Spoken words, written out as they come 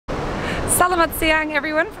Selamat siang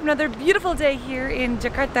everyone from another beautiful day here in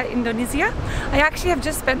Jakarta, Indonesia. I actually have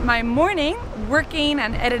just spent my morning working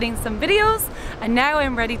and editing some videos, and now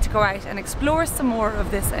I'm ready to go out and explore some more of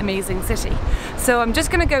this amazing city. So I'm just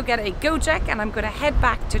gonna go get a Gojek and I'm gonna head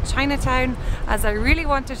back to Chinatown as I really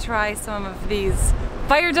want to try some of these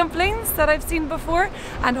fire dumplings that I've seen before,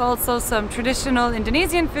 and also some traditional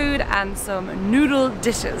Indonesian food and some noodle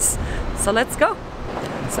dishes. So let's go.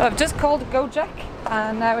 So I've just called a Gojek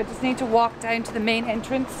and now I just need to walk down to the main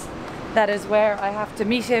entrance. That is where I have to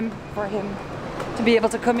meet him for him to be able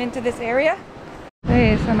to come into this area.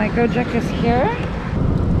 Okay, so my Gojek is here.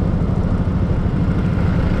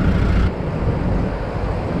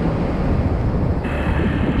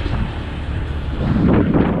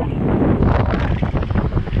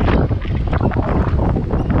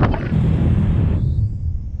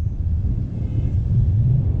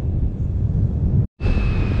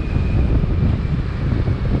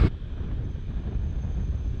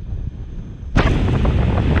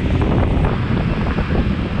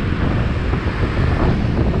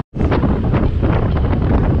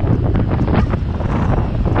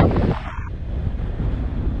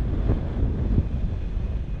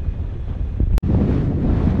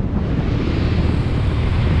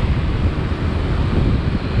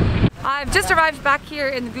 I've just arrived back here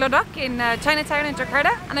in Glodok in Chinatown in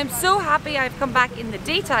Jakarta, and I'm so happy I've come back in the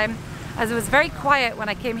daytime, as it was very quiet when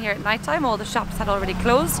I came here at nighttime. All the shops had already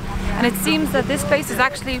closed, and it seems that this place is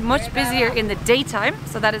actually much busier in the daytime,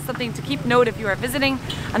 so that is something to keep note if you are visiting,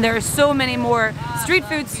 and there are so many more street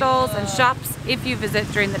food stalls and shops if you visit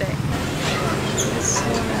during the day.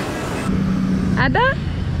 Ada?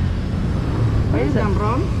 Where is it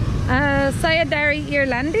from? Saya dari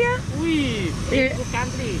Irlandia. Wih, good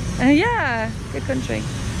country. Yeah, good country.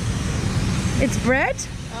 It's bread?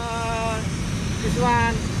 This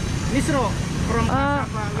one, misro from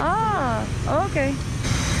okay.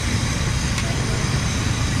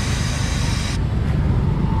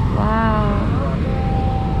 Wow.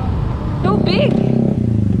 So big.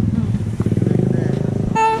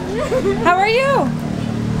 How are you?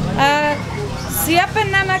 Siapa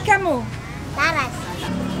nama kamu? Laras.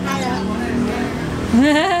 Hello.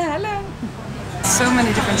 Hello. So many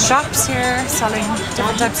different shops here selling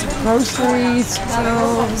different types of groceries,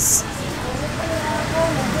 clothes.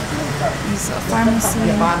 There's a pharmacy.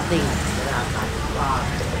 I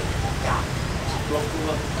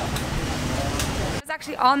was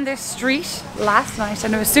actually on this street last night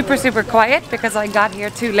and it was super quiet because I got here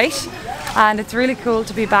too late, and it's really cool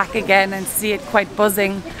to be back again and see it quite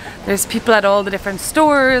buzzing. There's people at all the different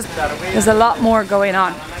stores. There's a lot more going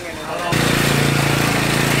on.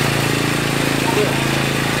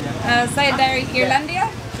 Saya dari Irlandia.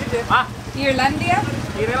 Irlandia.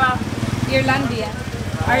 Irlandia.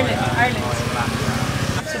 Ireland.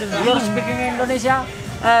 You're speaking Indonesia?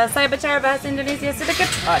 Saya bicara bahasa Indonesia sedikit.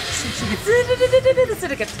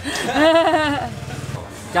 Sedikit.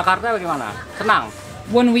 Jakarta bagaimana? Senang?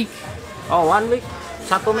 1 week. Oh, 1 week?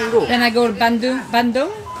 1 minggu? Then I go to Bandung,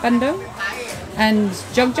 and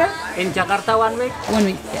Jogja. In Jakarta 1 week? 1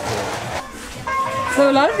 week. Yeah. So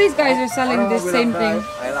a lot of these guys are selling this same thing.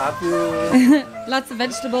 I love you. Lots of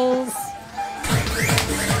vegetables.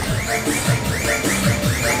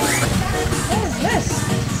 What is this?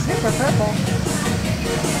 Super purple.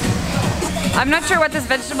 I'm not sure what this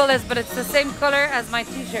vegetable is, but it's the same color as my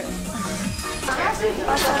t-shirt.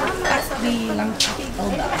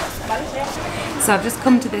 So I've just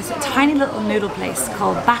come to this tiny little noodle place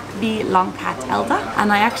called BAKMIE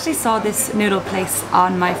and I actually saw this noodle place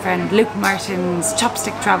on my friend Luke Martin's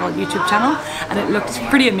Chopstick Travel YouTube channel, and it looked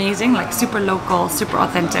pretty amazing, like super local, super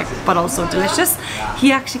authentic, but also delicious.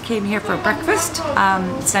 He actually came here for breakfast.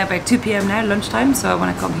 It's now about 2 p.m. now, lunchtime, so I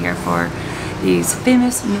want to come here for these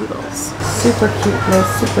famous noodles. Super cute place,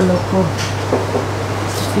 super local.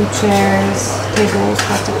 A few chairs, tables,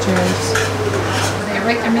 plastic chairs. They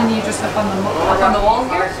write their menu just up on the wall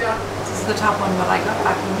here. This is the top one, what I got,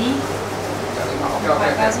 BAKMIE.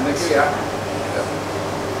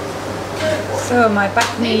 So my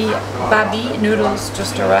BAKMIE babi noodles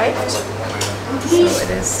just arrived. So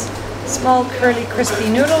it is small, curly, crispy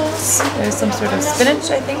noodles. There's some sort of spinach,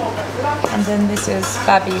 I think. And then this is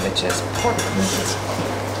babi, which is pork meat.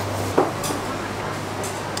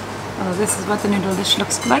 Oh, this is what the noodle dish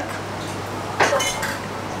looks like.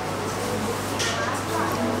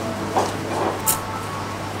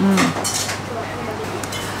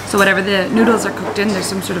 So whatever the noodles are cooked in, there's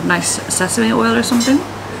some sort of nice sesame oil or something.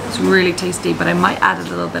 It's really tasty, but I might add a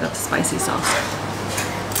little bit of spicy sauce.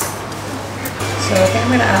 So I think I'm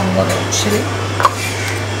going to add a little bit of chili.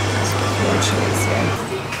 Let's put more chilies here.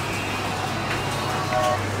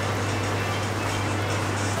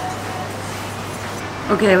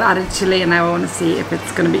 Okay, I've added chili and now I want to see if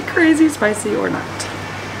it's going to be crazy spicy or not.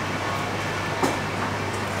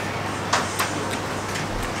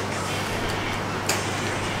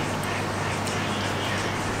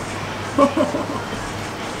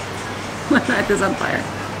 My mouth is on fire.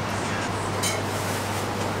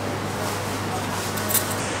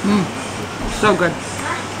 So good.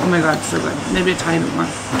 Oh my god, so good. Maybe a tiny bit more.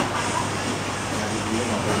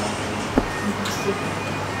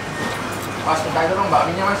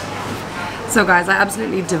 So guys, I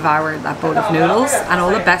absolutely devoured that bowl of noodles, and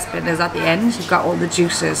all the best bit is at the end. You've got all the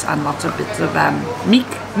juices and lots of bits of meat,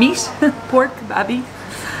 pork, babi.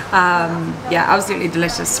 Yeah, absolutely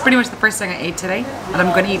delicious. Pretty much the first thing I ate today, and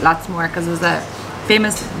I'm going to eat lots more because it was a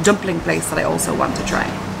famous dumpling place that I also want to try.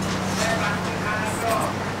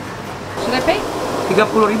 Should I pay?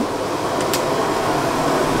 30.000.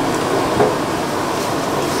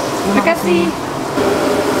 Terima kasih.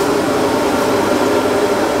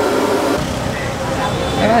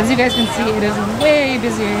 As you guys can see, it is way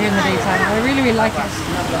busier here in the daytime. I really, really like it.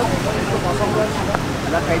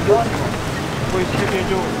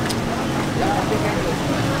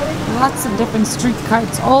 Lots of different street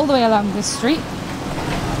carts all the way along this street.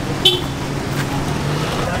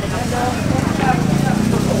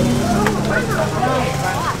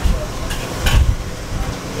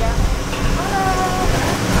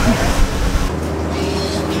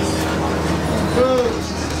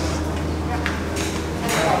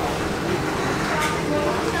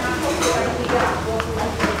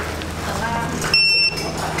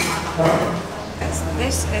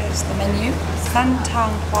 This is the menu,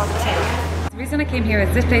 Santang Huate. The reason I came here is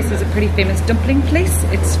this place is a pretty famous dumpling place.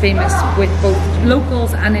 It's famous with both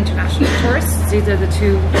locals and international tourists. These are the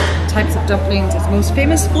two types of dumplings it's most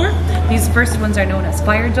famous for. These first ones are known as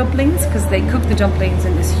fire dumplings because they cook the dumplings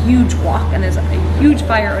in this huge wok and there's a huge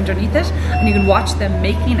fire underneath it, and you can watch them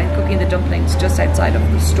making and cooking the dumplings just outside of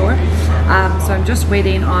the store. So I'm just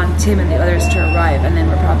waiting on Tim and the others to arrive, and then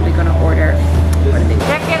we're probably going to order.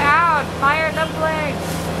 Check it out, fire dumplings.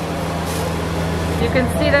 You can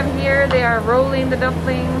see them here, they are rolling the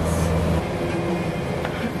dumplings.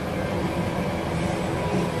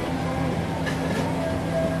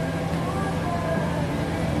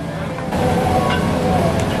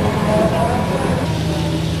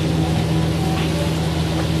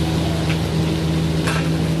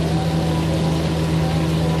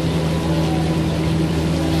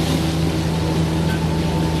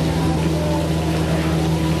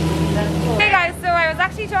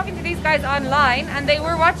 Talking to these guys online, and they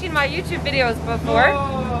were watching my YouTube videos before,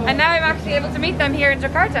 and now I'm actually able to meet them here in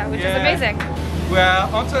Jakarta, which is amazing. We are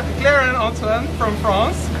Claire and Antoine from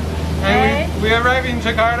France, and we arrived in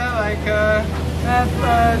Jakarta like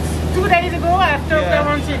 2 days ago after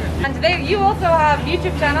quarantine. And you also have a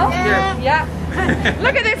YouTube channel? Yeah.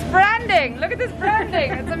 Look at this branding! Look at this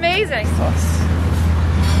branding! It's amazing!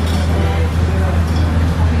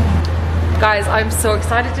 Guys, I'm so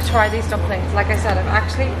excited to try these dumplings. Like I said, I've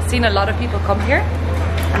actually seen a lot of people come here,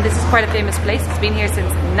 and this is quite a famous place. It's been here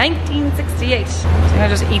since 1968. So I'm gonna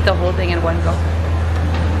just eat the whole thing in one go.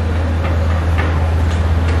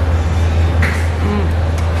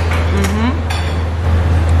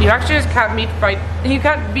 You actually just can't beat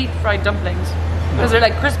fried dumplings because they're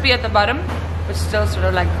like crispy at the bottom, but still sort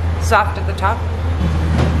of like soft at the top.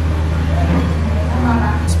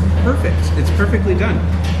 It's perfect. It's perfectly done.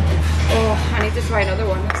 Oh, I need to try another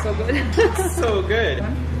one. It's so good. So good.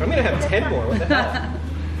 I'm gonna have 10 more. What the hell?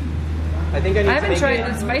 I think I haven't tried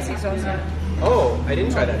the spicy sauce yet. Oh, I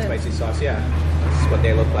didn't try that spicy sauce. Yeah, this is what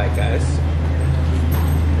they look like, guys.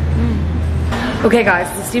 Okay, guys,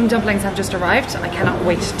 the steamed dumplings have just arrived. I cannot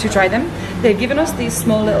wait to try them. They've given us these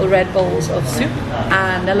small little red bowls of soup,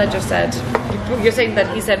 and Nella just said, you're saying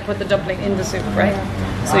that he said put the dumpling in the soup, right?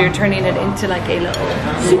 So you're turning it into like a little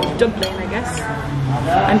soup dumpling, I guess.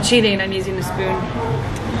 I'm cheating, I'm using a spoon.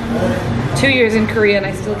 2 years in Korea and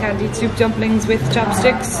I still can't eat soup dumplings with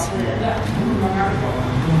chopsticks. I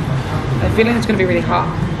have a feeling it's going to be really hot.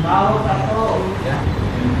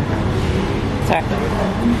 Sorry.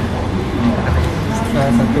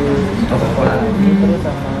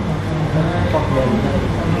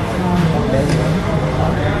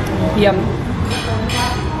 Yum.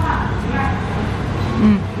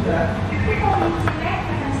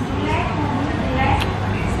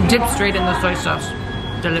 Dip straight in the soy sauce.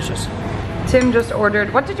 Delicious. Tim just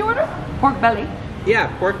ordered, what did you order? Pork belly. Yeah,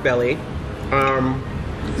 pork belly.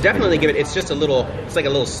 Definitely give it, it's just a little, it's like a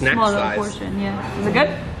little snack Small size. Little portion, yeah. Is it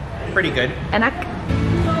good? Pretty good. Enak.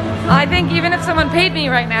 I think even if someone paid me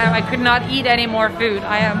right now, I could not eat any more food.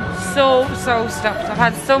 I am so stuffed. I've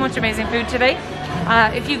had so much amazing food today.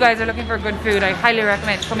 If you guys are looking for good food, I highly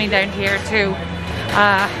recommend coming down here to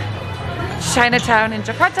Chinatown in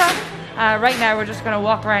Jakarta. Right now we're just going to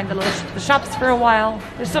walk around the shops for a while.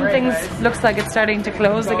 There's some things, looks like it's starting to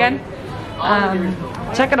close again.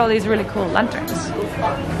 Check out all these really cool lanterns.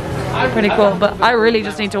 Pretty cool, but I really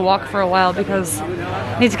just need to walk for a while because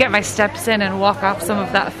I need to get my steps in and walk off some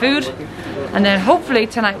of that food, and then hopefully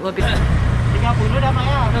tonight will be. So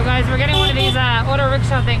guys, we're getting one of these auto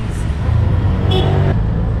rickshaw things.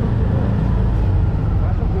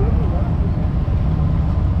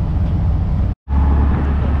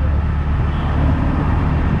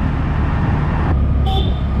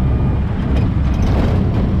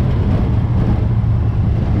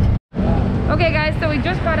 Okay guys, so we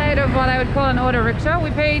just got out of what I would call an auto rickshaw.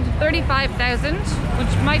 We paid 35,000,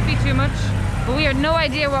 which might be too much, but we had no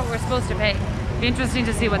idea what we're supposed to pay. Be interesting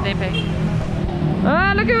to see what they pay.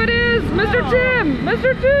 Ah, look who it is! Mr. Tim!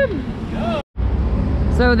 Mr. Tim!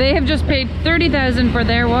 So they have just paid 30,000 for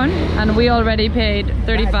their one, and we already paid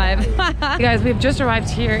 35. Guys, we've just arrived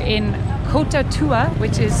here in Kota Tua,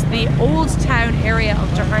 which is the old town area of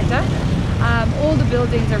Jakarta. All the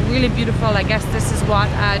buildings are really beautiful. I guess this is what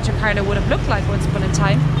Jakarta would have looked like once upon a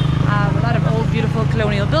time. A lot of old beautiful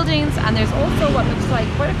colonial buildings, and there's also what looks like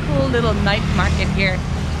quite a cool little night market here.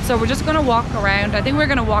 So we're just going to walk around. I think we're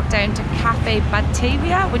going to walk down to Cafe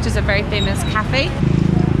Batavia, which is a very famous cafe.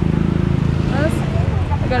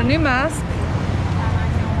 I got a new mask.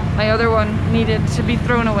 My other one needed to be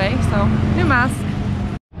thrown away, so new mask.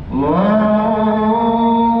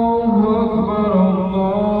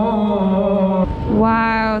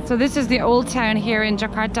 Wow, so this is the old town here in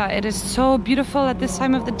Jakarta. It is so beautiful at this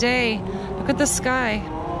time of the day. Look at the sky.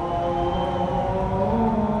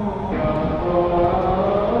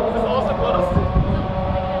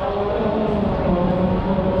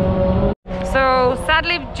 So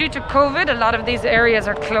sadly, due to COVID, a lot of these areas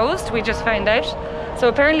are closed. We just found out. So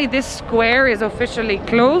apparently this square is officially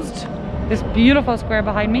closed. This beautiful square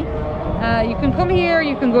behind me. You can come here,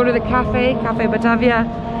 you can go to the Cafe Batavia,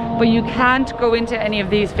 but you can't go into any of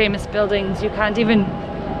these famous buildings. You can't even,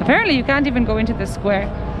 apparently you can't even go into the square.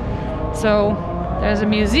 So there's a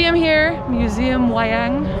museum here, Museum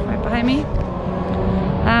Wayang, right behind me.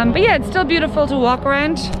 But yeah, it's still beautiful to walk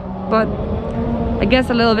around, but I guess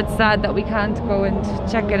a little bit sad that we can't go and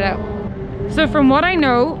check it out. So from what I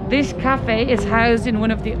know, this cafe is housed in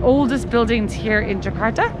one of the oldest buildings here in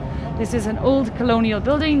Jakarta. This is an old colonial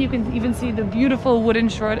building. You can even see the beautiful wooden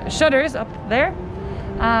shutters up there.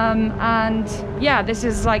 And yeah, this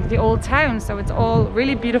is like the old town, so it's all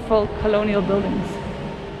really beautiful colonial buildings.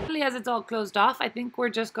 As it's all closed off, I think we're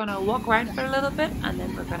just gonna walk around for a little bit and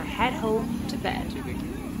then we're gonna head home to bed.